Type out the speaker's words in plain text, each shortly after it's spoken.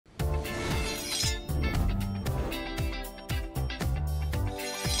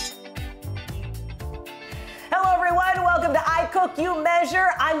Cook, You Measure.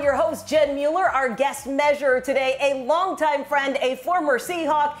 I'm your host, Jen Mueller. Our guest measurer today, a longtime friend, a former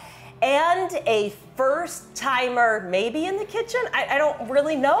Seahawk, and a first-timer, maybe in the kitchen? I don't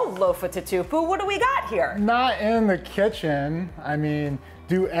really know, Lofa Tatupu. What do we got here? Not in the kitchen. I mean,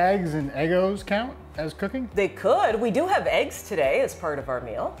 do eggs and Eggos count as cooking? They could. We do have eggs today as part of our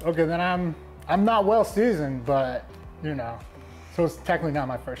meal. Okay, then I'm not well seasoned, but you know, so it's technically not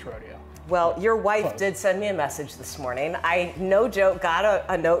my first rodeo. Well, your wife did send me a message this morning. I, no joke, got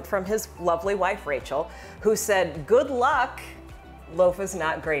a note from his lovely wife, Rachel, who said, good luck, Lofa's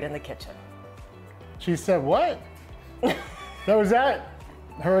not great in the kitchen. She said what? Was that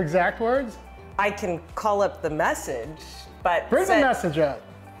her exact words? I can call up the message, but Bring the message up.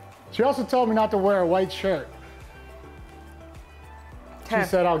 She also told me not to wear a white shirt. She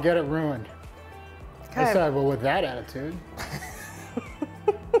said, I'll get it ruined. I said, well, with that attitude.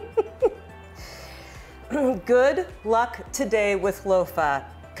 Good luck today with Lofa,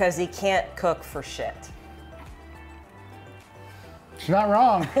 because he can't cook for shit. She's not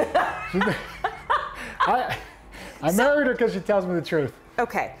wrong. I married her because she tells me the truth.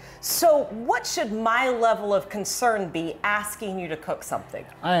 Okay, so what should my level of concern be asking you to cook something?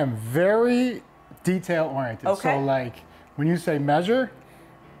 I am very detail oriented. Okay. So like, when you say measure,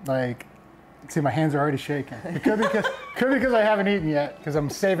 like, see, my hands are already shaking. It could be because I haven't eaten yet, because I'm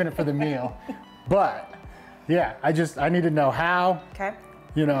saving it for the meal. But yeah, I need to know how. Okay.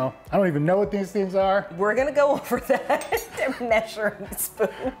 You know, I don't even know what these things are. We're gonna go over that and measuring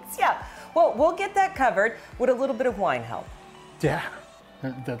spoons. Yeah, well, we'll get that covered. Would a little bit of wine help? Yeah,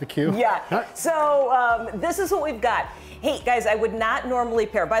 the cue. Yeah, so this is what we've got. Hey guys, I would not normally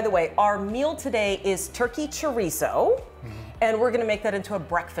pair. By the way, our meal today is turkey chorizo. And we're gonna make that into a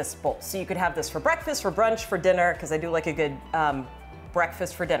breakfast bowl. So you could have this for breakfast, for brunch, for dinner, because I do like a good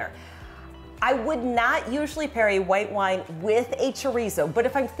breakfast for dinner. I would not usually pair a white wine with a chorizo, but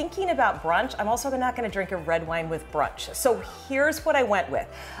if I'm thinking about brunch, I'm also not gonna drink a red wine with brunch. So here's what I went with.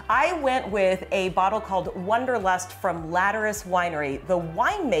 I went with a bottle called Wonderlust from Laterus Winery. The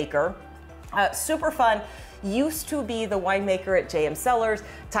winemaker, super fun, used to be the winemaker at JM Cellars.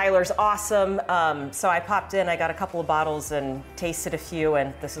 Tyler's awesome. So I popped in, I got a couple of bottles and tasted a few,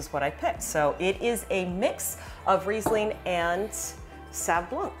 and this is what I picked. So it is a mix of Riesling and Sauv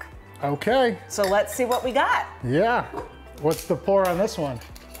Blanc. Okay. So let's see what we got. Yeah. What's the pour on this one?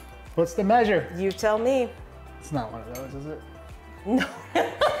 What's the measure? You tell me. It's not one of those, is it? No.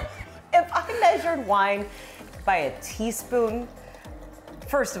 If I measured wine by a teaspoon,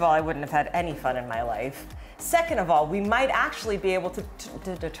 first of all, I wouldn't have had any fun in my life. Second of all, we might actually be able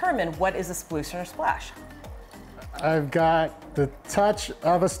to determine what is a sploosh and a splash. I've got the touch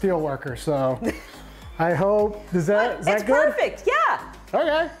of a steel worker, so I hope, is that good? It's perfect, yeah.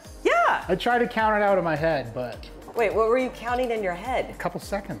 Okay. Yeah. I tried to count it out in my head, but. Wait, what were you counting in your head? A couple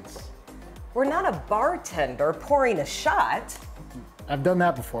seconds. We're not a bartender pouring a shot. I've done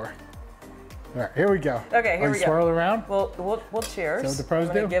that before. All right, here we go. Okay, here we go. Swirl it around? We'll cheers. So what the pros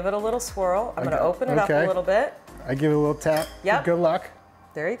I'm gonna do? give it a little swirl. I'm gonna open it up a little bit. I give it a little tap. Yep. Good luck.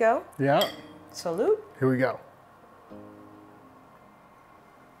 There you go. Yeah. Salute. Here we go.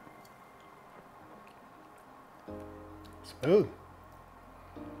 Smooth.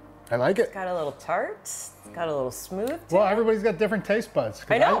 I like it. It's got a little tart. It's got a little smooth. Well, everybody's got different taste buds.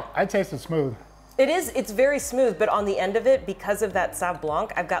 I know. I taste it smooth. It is. It's very smooth, but on the end of it, because of that Sauv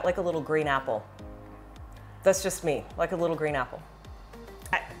Blanc, I've got like a little green apple. That's just me, like a little green apple.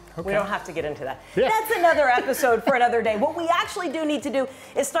 We don't have to get into that. Yeah. That's another episode for another day. What we actually do need to do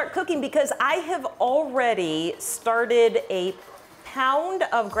is start cooking, because I have already started a pound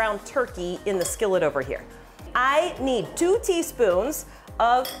of ground turkey in the skillet over here. I need 2 teaspoons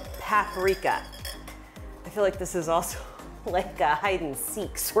of paprika. I feel like this is also like a hide and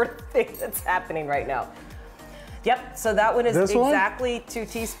seek sort of thing that's happening right now. Yep, so that one is exactly 2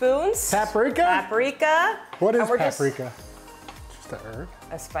 teaspoons. Paprika? Paprika. What is paprika? Just a herb?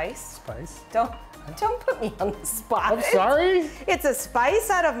 A spice. Spice? Don't put me on the spot. I'm sorry? It's a spice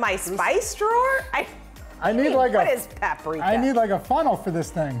out of my spice drawer? I need like what is paprika? I need like a funnel for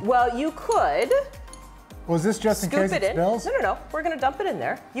this thing. Well, you could. Was this just in case it spills? No. We're gonna dump it in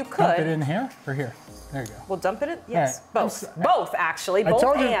there. You could. Dump it in here or here? There you go. We'll dump it in, yes, Right. both actually, I both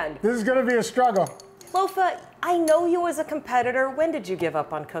told you, and. this is gonna be a struggle. Lofa, I know you as a competitor. When did you give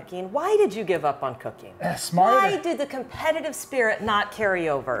up on cooking? Why did you give up on cooking? Smarter. Why did the competitive spirit not carry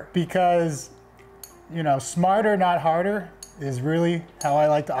over? Because, you know, smarter, not harder is really how I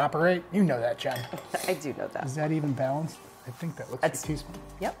like to operate. You know that, Jen. I do know that. Is that even balanced? I think that looks like a teaspoon.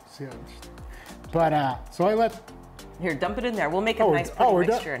 Yep. See how but, so I let... Here, dump it in there. We'll make a nice pretty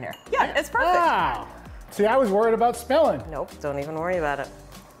mixture in here. Yeah, it's perfect. Wow. See, I was worried about spilling. Nope, don't even worry about it.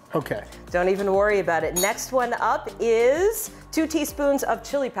 Okay. Don't even worry about it. Next one up is 2 teaspoons of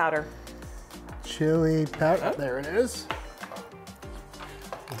chili powder. Chili powder, there it is.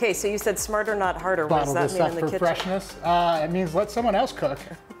 Okay, so you said smarter, not harder. Bottle what does this that up mean in the for kitchen? freshness. It means let someone else cook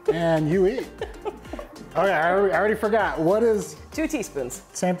and you eat. Okay, I already forgot. What is? 2 teaspoons.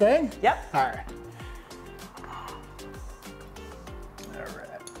 Same thing? Yep. All right. All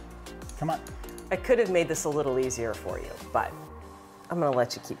right. Come on. I could have made this a little easier for you, but I'm gonna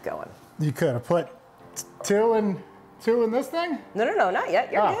let you keep going. You could have put 2 in this thing? No, not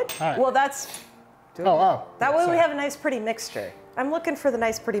yet. You're good. All right. Well, that's. That way we have a nice, pretty mixture. I'm looking for the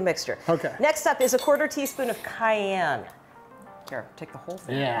nice, pretty mixture. Okay. Next up is a 1/4 teaspoon of cayenne. Here, take the whole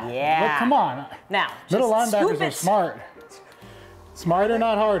thing. Yeah. Yeah. Look, come on. Now, Middle just linebackers scoop are it. smart. Smarter,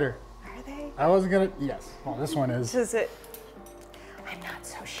 not harder. Are they? I wasn't gonna. Yes. Well, this one is. Is it? I'm not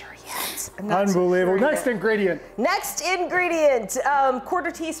so sure yet. I'm not so Unbelievable. sure Next yet. ingredient. Next ingredient,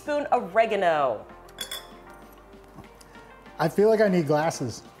 1/4 teaspoon oregano. I feel like I need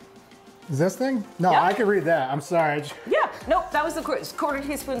glasses. Is this thing? No, Yeah. I can read that. I'm sorry. Yeah, nope, that was the 1/4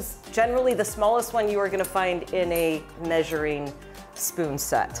 teaspoon's generally the smallest one you are gonna find in a measuring spoon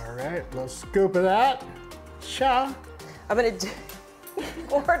set. All right, little scoop of that. Cha. I'm gonna do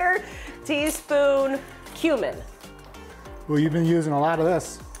 1/4 teaspoon cumin. Well, you've been using a lot of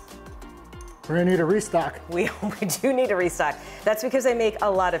this. We're gonna need a restock. We do need a restock. That's because I make a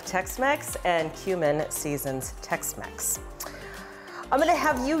lot of Tex-Mex and cumin seasons Tex-Mex. I'm gonna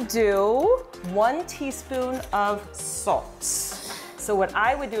have you do 1 teaspoon of salt. So what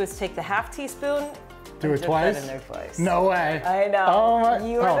I would do is take the 1/2 teaspoon, Do and it dip twice? that in there twice. No way. I know. Oh my.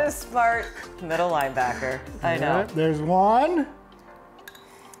 You are the smart middle linebacker. I know. Right, there's 1.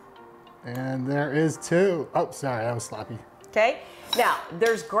 And there is 2. Oh, sorry, that was sloppy. Okay. Now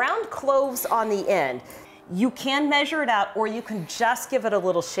there's ground cloves on the end. You can measure it out, or you can just give it a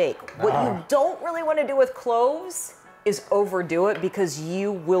little shake. What you don't really want to do with cloves is overdo it, because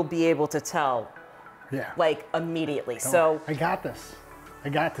you will be able to tell, Yeah. like, immediately. So I got this. I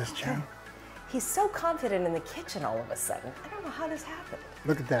got this, Jen. he's so confident in the kitchen all of a sudden. I don't know how this happened.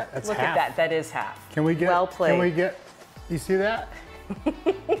 Look at that. That's Look half. at that. That is half. Can we get? Well played. Can we get? You see that? Look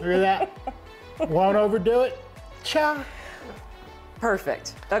at that. Won't overdo it. Cha.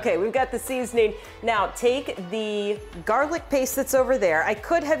 Perfect. Okay, we've got the seasoning. Now take the garlic paste that's over there. I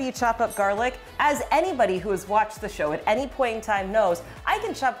could have you chop up garlic. As anybody who has watched the show at any point in time knows, I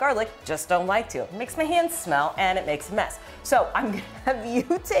can chop garlic, just don't like to. It makes my hands smell and it makes a mess. So I'm gonna have you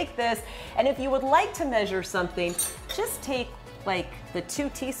take this, and if you would like to measure something, just take like the 2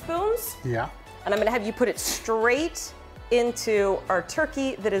 teaspoons, Yeah. and I'm gonna have you put it straight into our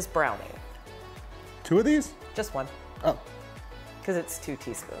turkey that is browning. 2 of these? Just 1. Oh. Because it's 2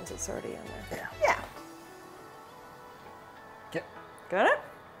 teaspoons, it's already in there. Yeah. Yeah. Got it?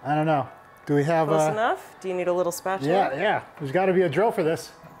 I don't know. Do we have Close enough? Do you need a little spatula? Yeah. There's got to be a drill for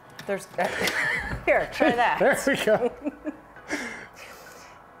this. There's. Here, try that. There we go.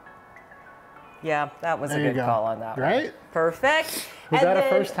 Yeah, that was There a you good go. call on that one. Right? Perfect. Was And that a then-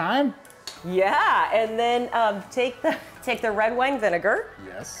 first time? Yeah, and then take the red wine vinegar,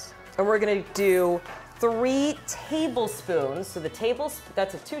 Yes. and we're gonna do 3 tablespoons. So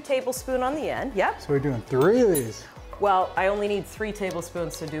that's a 2 tablespoon on the end. Yep. So we're doing 3 of these. Well, I only need 3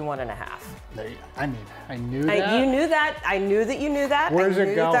 tablespoons to do 1 1/2. There you, I knew that. You knew that. I knew that you knew that. Where's I it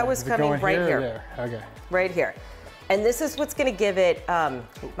knew going? that was Is it coming going right here. here. Or there? Okay. Right here. And this is what's gonna give it,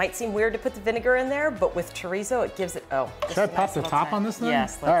 might seem weird to put the vinegar in there, but with chorizo, it gives it, Should I pop the top on this thing?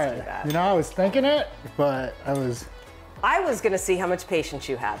 Yes, let's All right. do that. You know, I was thinking it, but I was. I was gonna see how much patience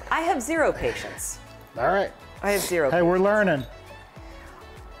you have. I have 0 patience. All right. I have 0 Hey, we're learning.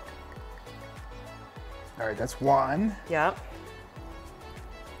 All right, that's 1. Yep,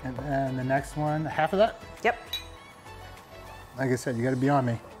 And then the next one, 1/2 of that. yep. Like I said, you got to be on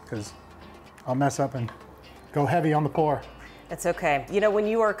me because I'll mess up and go heavy on the pour. It's okay. You know, when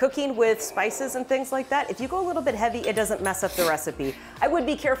you are cooking with spices and things like that, if you go a little bit heavy, it doesn't mess up the recipe. I would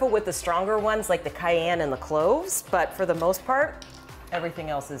be careful with the stronger ones like the cayenne and the cloves, but for the most part, everything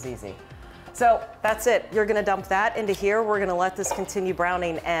else is easy. So that's it. You're gonna dump that into here. We're gonna let this continue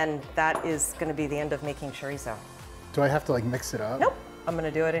browning, and that is gonna be the end of making chorizo. Do I have to like mix it up? Nope, I'm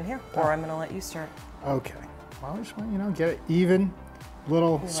gonna do it in here, or I'm gonna let you start. Okay. Well, I just want, get it even,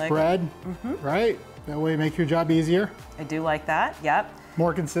 little like spread, right? That way make your job easier. I do like that, yep.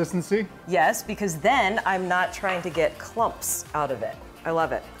 More consistency. Yes, because then I'm not trying to get clumps out of it. I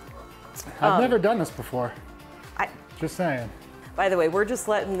love it. I've never done this before. I, Just saying. by the way, we're just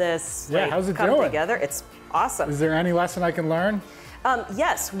letting this Yeah, how's it come doing? together. It's awesome. Is there any lesson I can learn?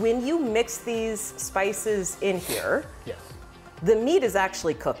 Yes, when you mix these spices in here, Yes. the meat is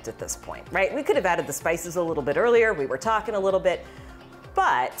actually cooked at this point, right? We could have added the spices a little bit earlier. We were talking a little bit,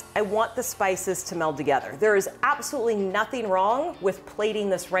 but I want the spices to meld together. There is absolutely nothing wrong with plating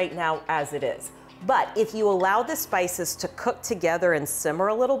this right now as it is. But if you allow the spices to cook together and simmer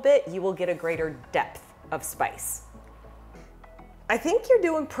a little bit, you will get a greater depth of spice. I think you're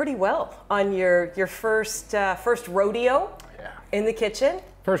doing pretty well on your first rodeo in the kitchen.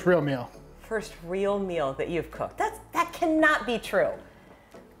 First real meal. First real meal that you've cooked. That cannot be true.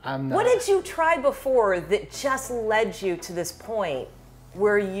 I'm not. What did you try before that just led you to this point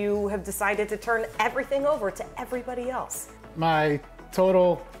where you have decided to turn everything over to everybody else? My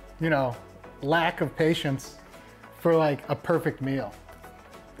total, lack of patience for like a perfect meal.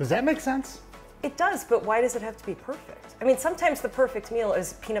 Does that make sense? It does, but why does it have to be perfect? I mean, sometimes the perfect meal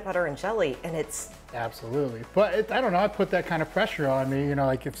is peanut butter and jelly, and it's... Absolutely. But I don't know, I put that kind of pressure on me,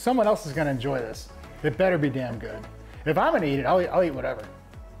 like if someone else is gonna enjoy this, it better be damn good. If I'm gonna eat it, I'll eat whatever.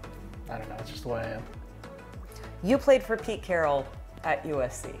 I don't know, it's just the way I am. You played for Pete Carroll at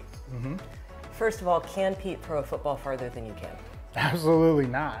USC. Mm-hmm. First of all, can Pete throw a football farther than you can? Absolutely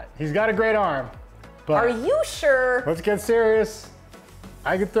not. He's got a great arm. But are you sure? Let's get serious.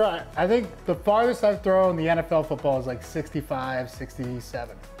 I think the farthest I've thrown the NFL football is like 65,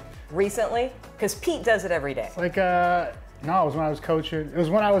 67. Recently? Because Pete does it every day. It's like, no, it was when I was coaching. It was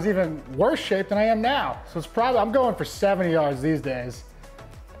when I was even worse shape than I am now. So it's probably, I'm going for 70 yards these days.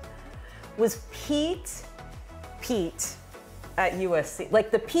 Was Pete at USC, like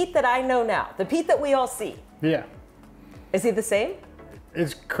the Pete that I know now, the Pete that we all see? Yeah. Is he the same?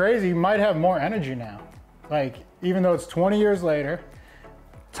 It's crazy. He might have more energy now. Like, even though it's 20 years later,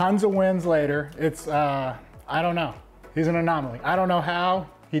 tons of wins later, it's, I don't know. He's an anomaly. I don't know how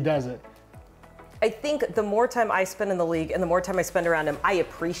he does it. I think the more time I spend in the league and the more time I spend around him, I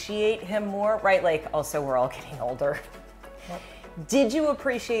appreciate him more, right? Like, also, we're all getting older. Yep. Did you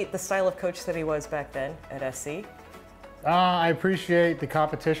appreciate the style of coach that he was back then at SC? I appreciate the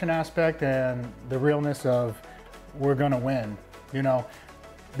competition aspect and the realness of we're gonna win.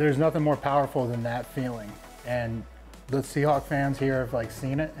 There's nothing more powerful than that feeling. And the Seahawks fans here have like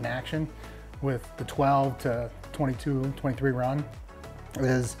seen it in action with the 12 to 22, 23 run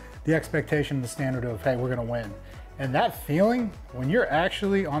is the expectation, the standard of, hey, we're gonna win. And that feeling, when you're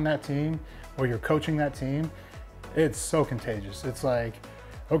actually on that team or you're coaching that team, it's so contagious. It's like,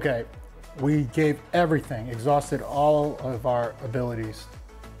 okay, we gave everything, exhausted all of our abilities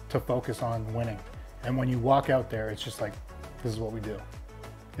to focus on winning. And when you walk out there, it's just like, this is what we do.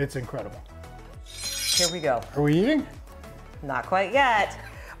 It's incredible. Here we go. Are we eating? Not quite yet.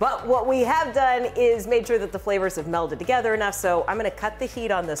 But what we have done is made sure that the flavors have melded together enough, so I'm gonna cut the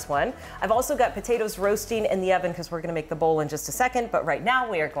heat on this one. I've also got potatoes roasting in the oven because we're gonna make the bowl in just a second, but right now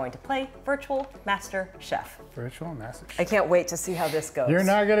we are going to play Virtual Master Chef. Virtual Master Chef. I can't wait to see how this goes. You're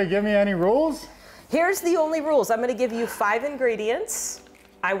not gonna give me any rules? Here's the only rules. I'm gonna give you 5 ingredients.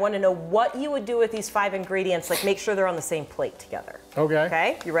 I wanna know what you would do with these 5 ingredients, like make sure they're on the same plate together. Okay.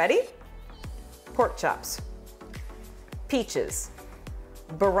 Okay, you ready? Pork chops, peaches,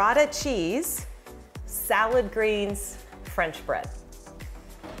 burrata cheese, salad greens, French bread.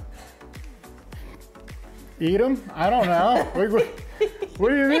 Eat them? I don't know. What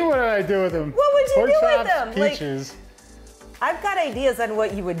do you mean, what did I do with them? What would you Pork do chops, with them? Peaches. I've got ideas on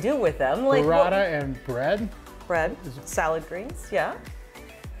what you would do with them. Like burrata and bread? Bread, salad greens, yeah.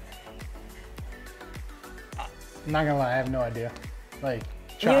 I'm not gonna lie, I have no idea. Like,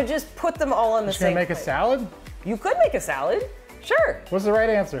 You just put them all on the same plate. Gonna make a salad? You could make a salad, sure. What's the right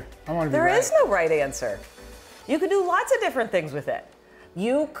answer? I want to be right. There is no right answer. You could do lots of different things with it.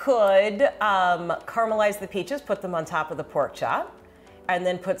 You could caramelize the peaches, put them on top of the pork chop, and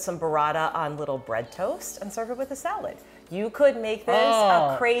then put some burrata on little bread toast and serve it with a salad. You could make this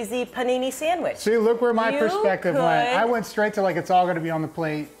a crazy panini sandwich. See, look where my perspective went. I went straight to like it's all gonna be on the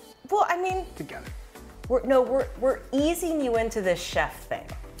plate. Well, I mean, together. We're easing you into this chef thing.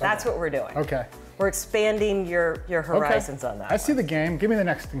 That's what we're doing. Okay. We're expanding your horizons on that. I see the game. Give me the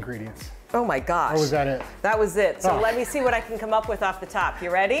next ingredients. Oh my gosh. Or was that it? That was it. So let me see what I can come up with off the top.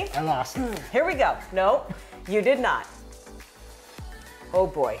 You ready? I lost. Here we go. No, you did not. Oh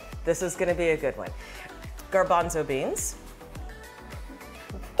boy, this is gonna be a good one. Garbanzo beans.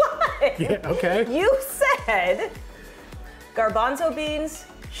 What? Yeah, okay. You said garbanzo beans,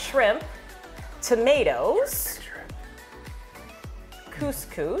 shrimp, tomatoes,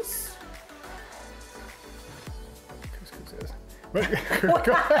 couscous. I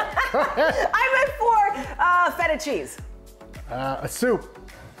meant for feta cheese. A soup.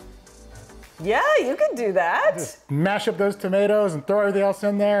 Yeah, you could do that. Just mash up those tomatoes and throw everything else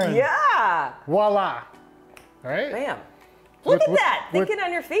in there. And yeah. voila. All right. Bam. Look at that. Thinking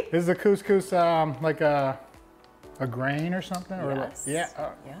on your feet. Is the couscous like a grain or something? Yes.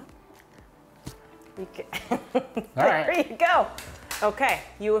 Or yeah. Yeah. You can All right. There you go. Okay,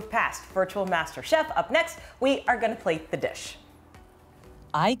 you have passed Virtual Master Chef. Up next, we are going to plate the dish.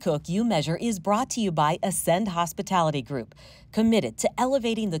 I Cook, You Measure is brought to you by Ascend Hospitality Group. Committed to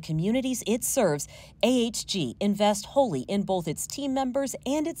elevating the communities it serves, AHG invests wholly in both its team members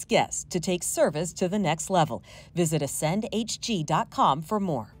and its guests to take service to the next level. Visit ascendhg.com for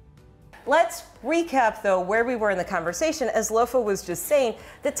more. Let's recap, though, where we were in the conversation. As Lofa was just saying,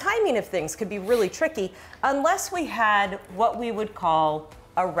 the timing of things could be really tricky unless we had what we would call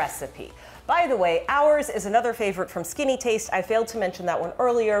a recipe. By the way, ours is another favorite from Skinny Taste. I failed to mention that one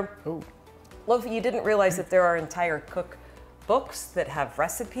earlier. Ooh. Lofa, you didn't realize that there are entire cookbooks that have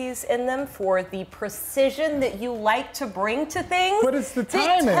recipes in them for the precision that you like to bring to things. But it's the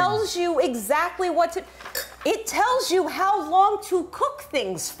timing. It tells you exactly what to... It tells you how long to cook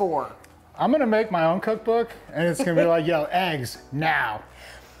things for. I'm gonna make my own cookbook, and it's gonna be like, yo, eggs now,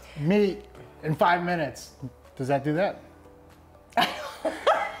 meat in 5 minutes. Does that do that?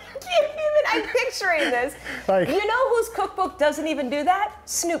 I'm picturing this. Like, you know whose cookbook doesn't even do that?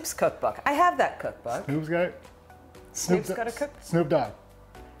 Snoop's cookbook. I have that cookbook. Snoop's got it. Snoop's got a cookbook. Snoop Dogg.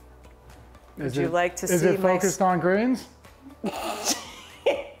 Would you like to see Is it focused on greens?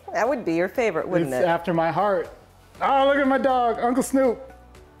 That would be your favorite, wouldn't It's it? after my heart. Oh, look at my dog, Uncle Snoop.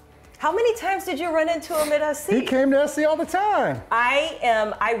 How many times did you run into him at SC? He came to SC all the time.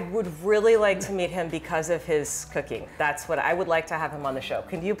 I would really like to meet him because of his cooking. That's what I would like to have him on the show.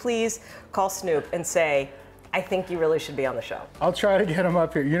 Can you please call Snoop and say, I think you really should be on the show? I'll try to get him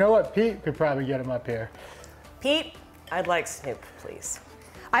up here. You know what? Pete could probably get him up here. Pete, I'd like Snoop, please.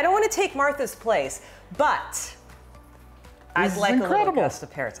 I don't want to take Martha's place, but I'd like a little guest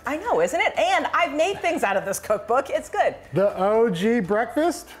appearance. I know, isn't it? And I've made things out of this cookbook. It's good. The OG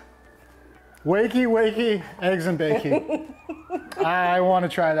breakfast. Wakey, wakey, eggs and bacon. I want to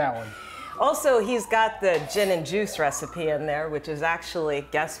try that one. Also, he's got the gin and juice recipe in there, which is actually,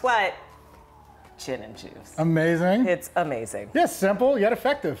 guess what? Gin and juice. Amazing. It's amazing. Yeah, simple yet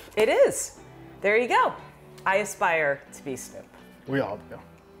effective. It is. There you go. I aspire to be Snoop. We all do.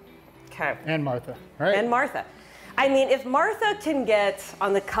 Okay. And Martha, right? And Martha. I mean, if Martha can get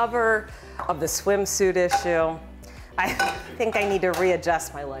on the cover of the swimsuit issue, I think I need to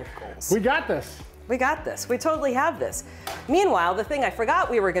readjust my life goals. We got this. We got this. We totally have this. Meanwhile, the thing I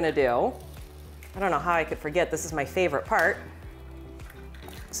forgot we were going to do, I don't know how I could forget, this is my favorite part,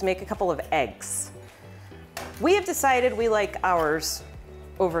 is make a couple of eggs. We have decided we like ours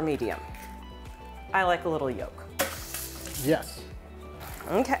over medium. I like a little yolk. Yes.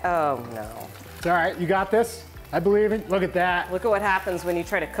 Okay. Oh, no. It's all right. You got this. I believe it. Look at that. Look at what happens when you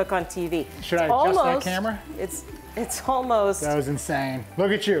try to cook on TV. Should I adjust that camera? It's almost. That was insane.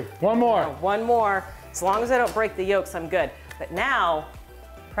 Look at you. One more. Oh, one more. As long as I don't break the yolks, I'm good. But now,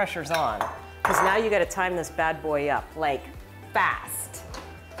 pressure's on. Because now you got to time this bad boy up, like fast.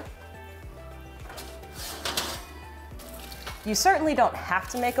 You certainly don't have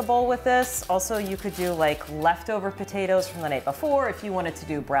to make a bowl with this. Also, you could do like leftover potatoes from the night before if you wanted to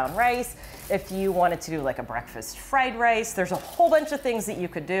do brown rice, if you wanted to do like a breakfast fried rice. There's a whole bunch of things that you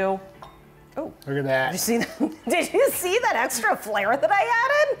could do. Oh, look at that. Did you see that? Did you see that extra flair that I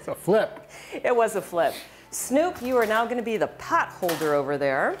added? It's a flip. It was a flip. Snoop, you are now going to be the pot holder over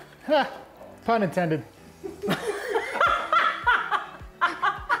there. Ha, pun intended.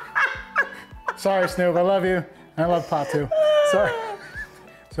 Sorry, Snoop. I love you. I love pot too. Sorry.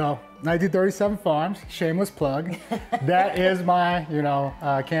 So, 1937 Farms, shameless plug. That is my,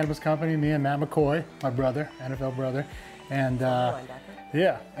 cannabis company. Me and Matt McCoy, my brother, NFL brother, and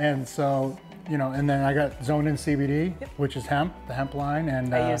yeah. And so, and then I got Zone In CBD, which is hemp, the hemp line,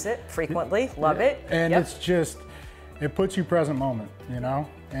 and I use it frequently. Love it. And it's just, it puts you present moment,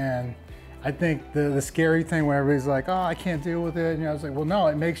 And I think the scary thing where everybody's like, oh, I can't deal with it. And I was like, well, no,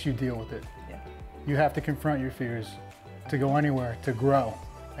 it makes you deal with it. You have to confront your fears to go anywhere, to grow.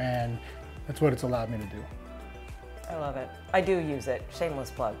 And that's what it's allowed me to do. I love it. I do use it.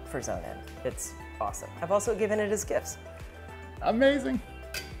 Shameless plug for Zone In. It's awesome. I've also given it as gifts. Amazing.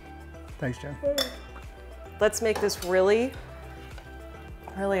 Thanks, Jen. Let's make this really,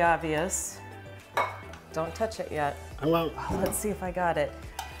 really obvious. Don't touch it yet. I won't. Let's see if I got it.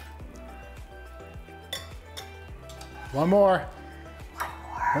 One more.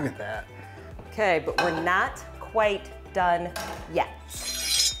 Look at that. Okay, but we're not quite done yet.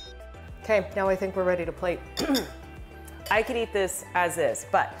 Okay, now I think we're ready to plate. I could eat this as is,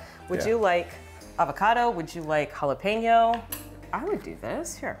 but would Yeah. you like avocado? Would you like jalapeno? I would do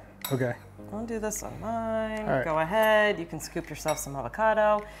this. Here, Okay. I'll do this on mine. All right. Go ahead. You can scoop yourself some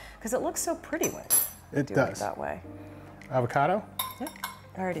avocado because it looks so pretty when you It do does. it that way. Avocado? Yeah.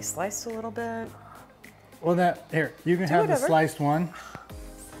 I already sliced a little bit. Well, here, you can have the whatever. sliced one.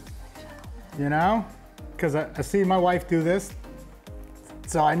 You know? Because I see my wife do this.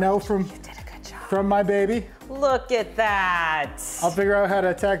 So I know You did a good job. from my baby. Look at that. I'll figure out how to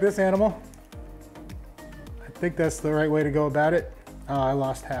attack this animal. I think that's the right way to go about it. Oh, I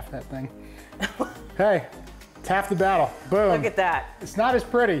lost half that thing. Hey, it's half the battle. Boom. Look at that. It's not as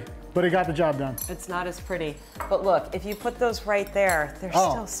pretty, but it got the job done. It's not as pretty. But look, if you put those right there, they're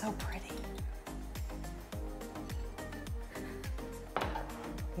Oh. still so pretty.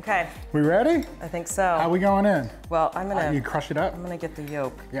 Okay, We ready? I think so. How we going in? Well, I'm gonna You crush it up? I'm gonna get the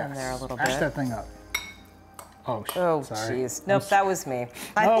yolk in there a little Smash bit. that thing up. Oh, Oh, sorry. jeez. Nope, that was me.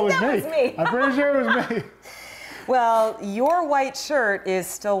 I Oh, think it that was was me. me. I'm pretty sure it was me. Well, your white shirt is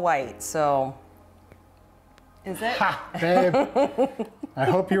still white, so is it? Ha, babe. I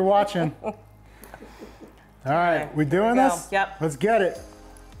hope you're watching. All right, Okay, we doing here we go. this? Yep. Let's get it.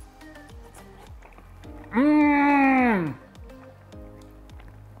 Mmm.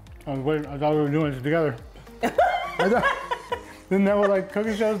 I thought we were doing this together. Isn't that what like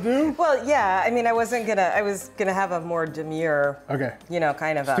cooking shows do? Well, yeah. I mean, I was gonna have a more demure, Okay. you know,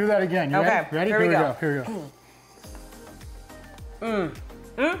 kind of. Let's do that again. You Okay, ready? here we go. Here we go.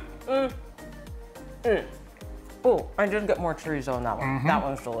 Oh, I did get more chorizo in that one. Mm-hmm. That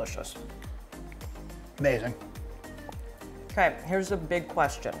one's delicious. Amazing. Okay, here's the big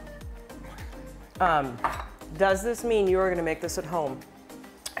question. Does this mean you are going to make this at home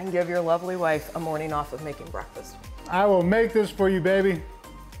and give your lovely wife a morning off of making breakfast? I will make this for you, baby.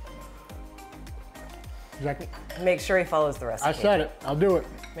 Make sure he follows the recipe. I said it. I'll do it.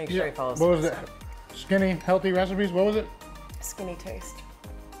 Make sure he follows What the was it? recipe. Skinny, healthy recipes? What was it? Skinny taste.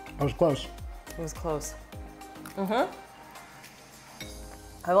 I was close. It was close. I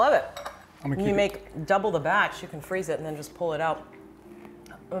love it. I'm gonna When keep you it. make double the batch, you can freeze it and then just pull it out.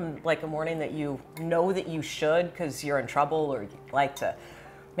 Like a morning that you know that you should because you're in trouble or you like to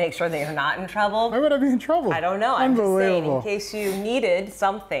make sure that you're not in trouble. Why would I be in trouble? I don't know. I'm just saying Unbelievable. in case you needed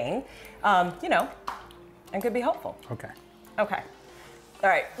something, you know, and could be helpful. Okay. Okay. All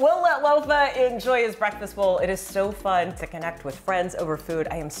right, we'll let Lofa enjoy his breakfast bowl. It is so fun to connect with friends over food.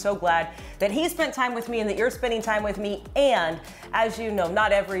 I am so glad that he spent time with me and that you're spending time with me. And as you know,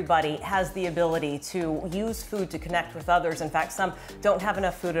 not everybody has the ability to use food to connect with others. In fact, some don't have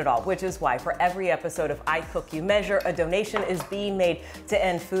enough food at all, which is why for every episode of I Cook, You Measure, a donation is being made to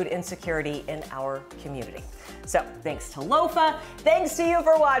end food insecurity in our community. So thanks to Lofa. Thanks to you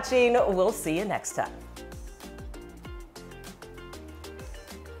for watching. We'll see you next time.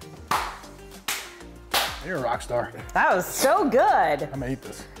 You're a rock star. That was so good. I'm gonna eat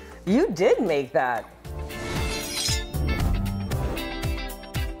this. You did make that.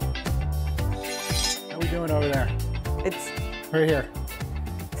 How we doing over there? It's Right here.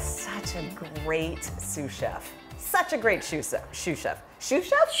 such a great sous chef. Such a great shoe chef. Shoe chef. Shoe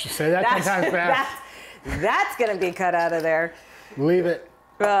chef? Say that 10 times fast. That's gonna be cut out of there. Leave it.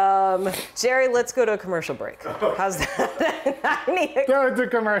 Jerry, let's go to a commercial break. How's that? I need a Go to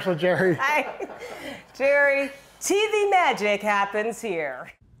commercial, Jerry. Jerry, TV magic happens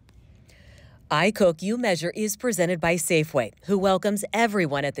here. I Cook, You Measure is presented by Safeway, who welcomes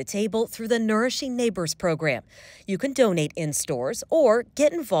everyone at the table through the Nourishing Neighbors program. You can donate in stores or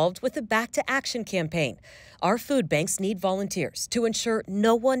get involved with the Back to Action campaign. Our food banks need volunteers to ensure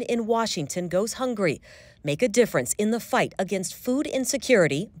no one in Washington goes hungry. Make a difference in the fight against food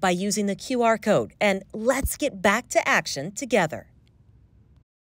insecurity by using the QR code, and let's get back to action together.